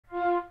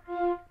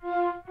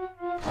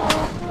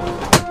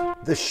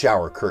This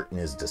shower curtain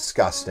is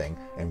disgusting,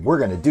 and we're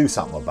going to do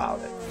something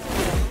about it.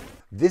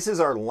 This is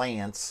our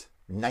Lance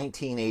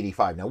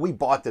 1985. Now, we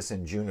bought this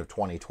in June of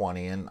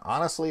 2020, and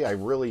honestly, I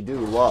really do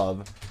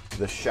love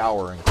the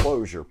shower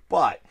enclosure,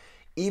 but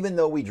even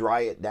though we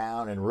dry it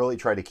down and really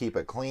try to keep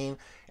it clean,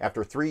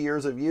 after 3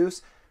 years of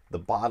use, the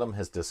bottom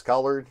has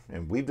discolored,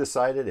 and we've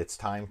decided it's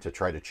time to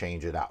try to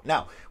change it out.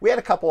 Now, we had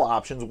a couple of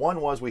options.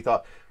 One was we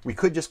thought we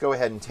could just go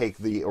ahead and take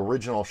the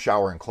original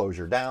shower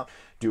enclosure down,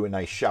 do a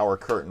nice shower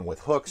curtain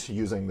with hooks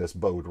using this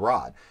bowed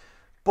rod.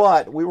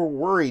 But we were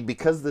worried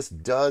because this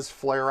does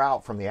flare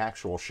out from the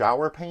actual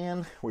shower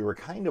pan. We were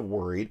kind of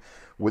worried,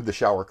 would the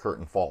shower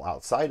curtain fall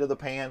outside of the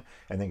pan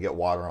and then get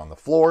water on the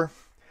floor?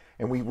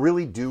 And we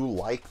really do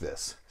like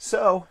this.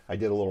 So I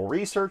did a little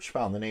research,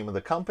 found the name of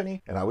the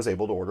company, and I was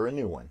able to order a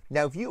new one.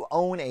 Now, if you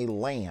own a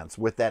Lance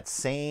with that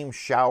same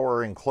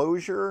shower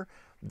enclosure,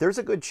 there's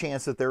a good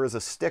chance that there is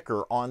a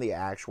sticker on the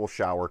actual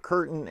shower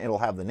curtain. It'll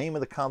have the name of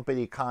the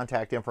company,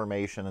 contact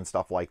information, and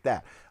stuff like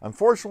that.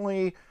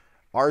 Unfortunately,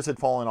 ours had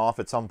fallen off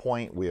at some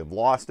point. We have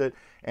lost it.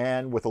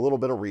 And with a little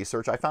bit of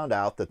research, I found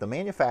out that the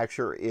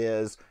manufacturer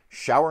is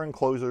Shower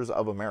Enclosures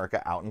of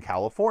America out in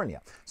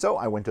California. So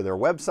I went to their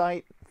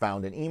website,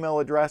 found an email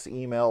address,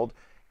 emailed,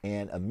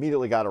 and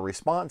immediately got a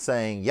response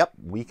saying, yep,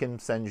 we can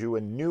send you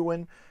a new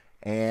one.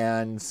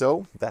 And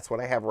so that's what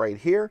I have right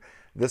here.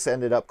 This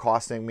ended up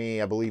costing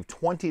me, I believe,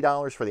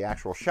 $20 for the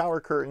actual shower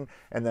curtain,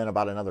 and then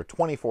about another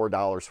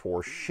 $24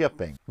 for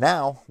shipping.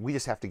 Now, we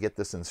just have to get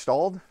this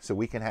installed so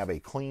we can have a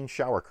clean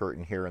shower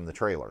curtain here in the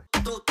trailer.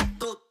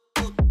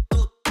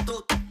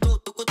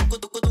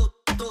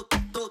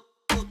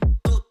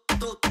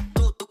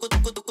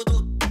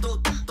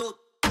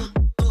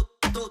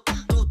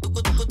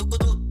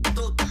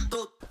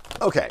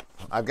 Okay,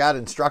 I've got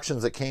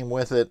instructions that came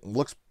with it.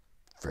 Looks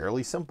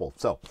fairly simple.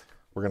 So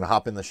we're going to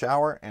hop in the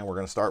shower and we're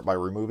going to start by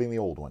removing the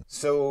old one.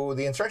 So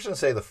the instructions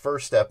say the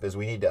first step is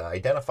we need to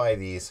identify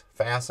these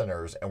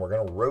fasteners and we're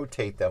going to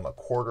rotate them a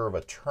quarter of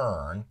a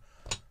turn.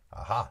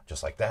 Aha,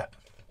 just like that.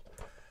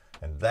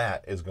 And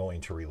that is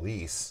going to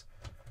release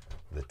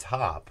the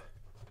top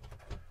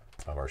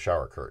of our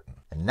shower curtain.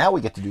 And now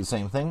we get to do the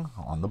same thing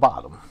on the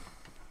bottom.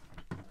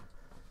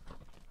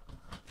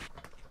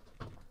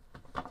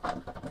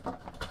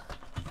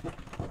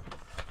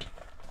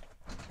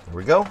 There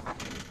we go.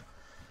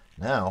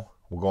 Now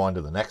we'll go on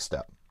to the next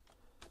step.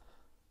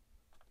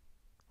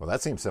 Well,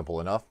 that seems simple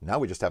enough. Now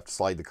we just have to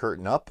slide the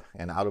curtain up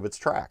and out of its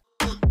track.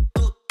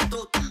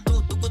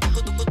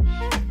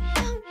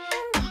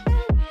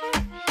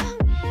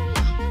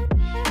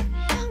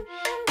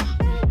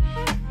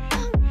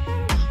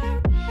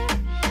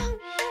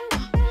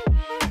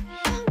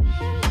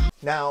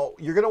 Now,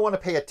 you're going to want to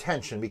pay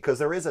attention because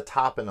there is a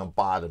top and a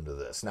bottom to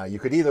this. Now, you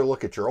could either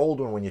look at your old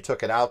one when you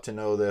took it out to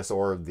know this,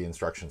 or the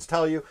instructions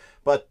tell you,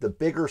 but the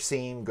bigger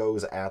seam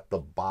goes at the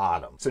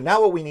bottom. So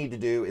now what we need to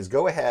do is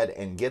go ahead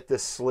and get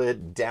this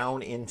slid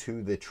down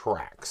into the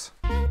tracks.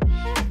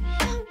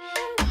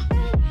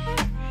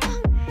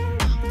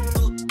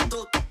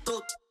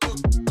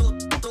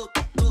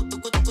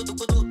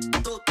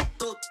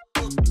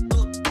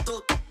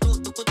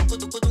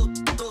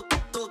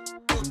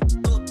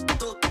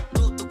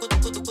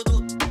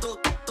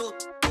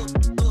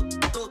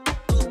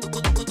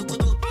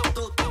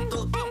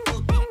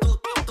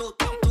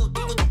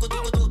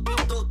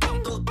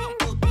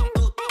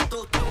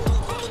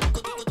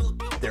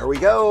 There we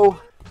go.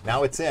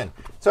 Now it's in.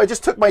 So I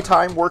just took my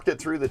time, worked it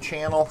through the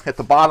channel. At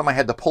the bottom, I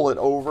had to pull it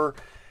over.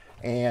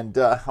 And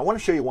I want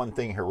to show you one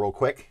thing here real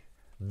quick.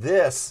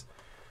 This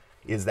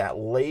is that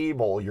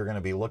label you're going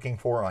to be looking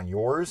for on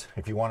yours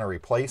if you want to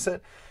replace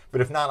it.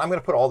 But if not, I'm going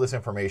to put all this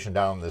information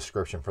down in the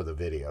description for the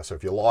video. So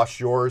if you lost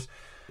yours,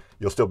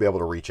 you'll still be able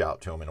to reach out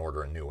to them and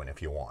order a new one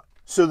if you want.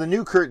 So the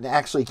new curtain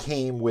actually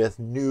came with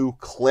new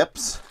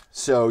clips.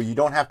 So you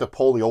don't have to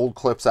pull the old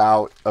clips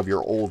out of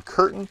your old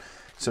curtain.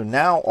 So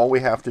now all we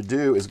have to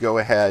do is go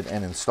ahead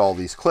and install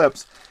these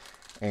clips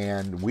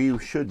and we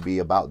should be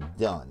about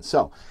done.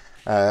 So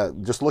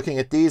just looking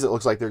at these, it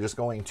looks like they're just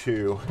going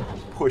to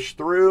push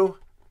through,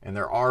 and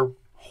there are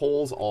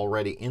holes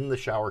already in the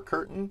shower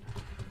curtain.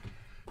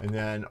 And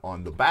then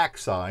on the back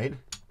side,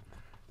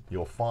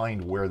 you'll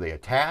find where they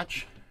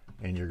attach,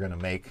 and you're going to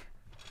make,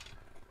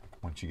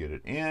 once you get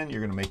it in,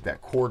 you're going to make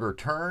that quarter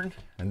turn,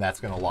 and that's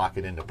going to lock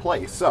it into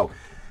place. So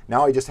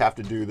now I just have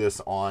to do this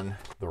on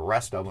the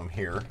rest of them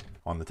here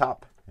on the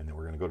top, and then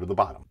we're going to go to the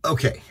bottom.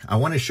 Okay, I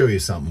want to show you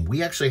something.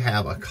 We actually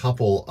have a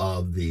couple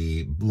of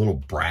the little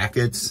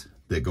brackets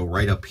that go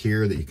right up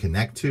here that you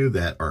connect to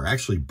that are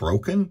actually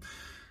broken,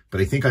 but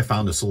I think I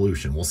found a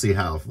solution. We'll see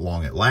how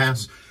long it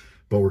lasts,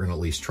 but we're going to at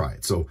least try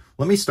it. So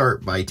let me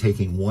start by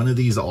taking one of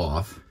these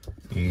off,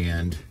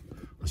 and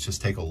let's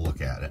just take a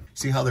look at it.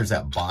 See how there's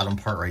that bottom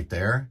part right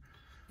there?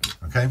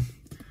 Okay,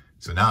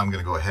 so now I'm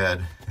going to go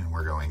ahead and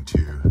we're going to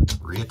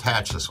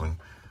reattach this one.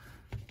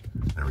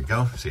 There we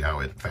go. See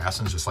how it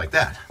fastens just like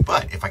that.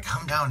 But if I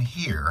come down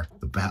here,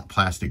 the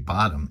plastic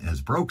bottom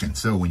is broken.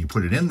 So when you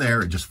put it in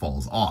there, it just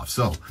falls off.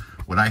 So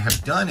what I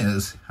have done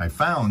is I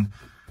found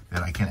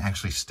that I can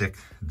actually stick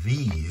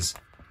these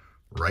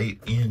right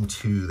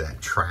into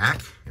that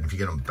track. And if you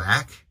get them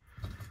back,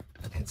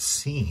 it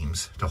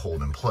seems to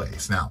hold in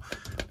place. Now,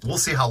 we'll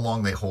see how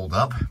long they hold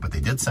up, but they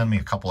did send me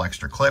a couple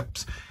extra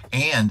clips,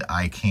 and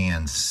I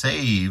can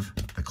save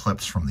the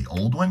clips from the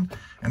old one.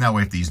 And that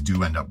way, if these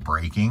do end up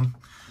breaking,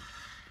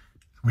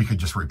 we could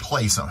just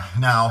replace them.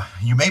 Now,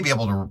 you may be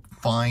able to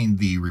find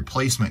the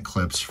replacement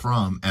clips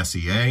from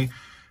SEA,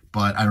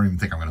 but I don't even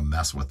think I'm gonna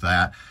mess with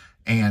that.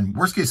 And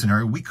worst case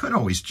scenario, we could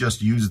always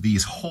just use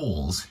these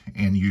holes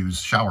and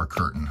use shower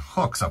curtain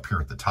hooks up here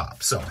at the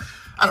top. So,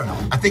 I don't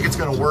know. I think it's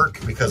gonna work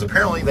because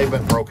apparently they've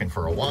been broken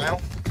for a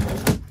while.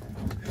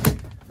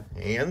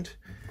 And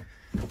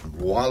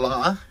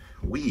voila,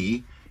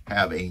 we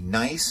have a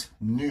nice,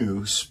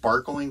 new,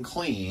 sparkling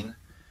clean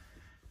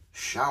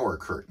shower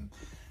curtain.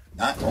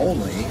 Not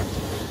only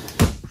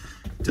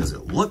does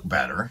it look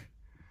better,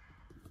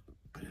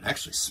 but it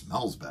actually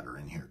smells better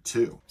in here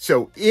too.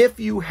 So if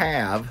you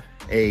have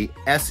a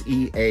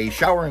SEA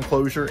shower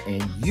enclosure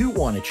and you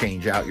want to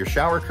change out your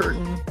shower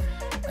curtain,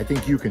 I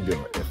think you can do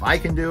it. If I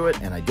can do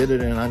it, and I did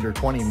it in under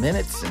 20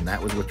 minutes, and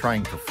that was with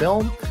trying to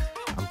film,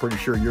 I'm pretty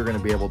sure you're going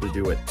to be able to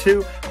do it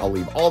too. I'll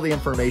leave all the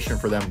information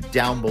for them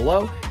down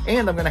below,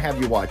 and I'm going to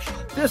have you watch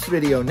this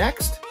video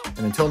next.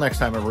 And until next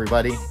time,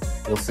 everybody,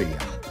 we'll see you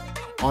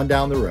on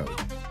down the road.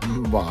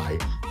 Bye.